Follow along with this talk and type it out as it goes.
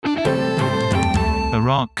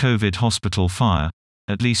Iraq COVID hospital fire.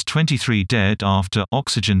 At least 23 dead after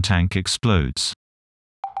oxygen tank explodes.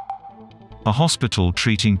 A hospital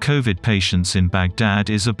treating COVID patients in Baghdad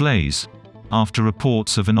is ablaze after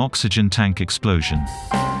reports of an oxygen tank explosion.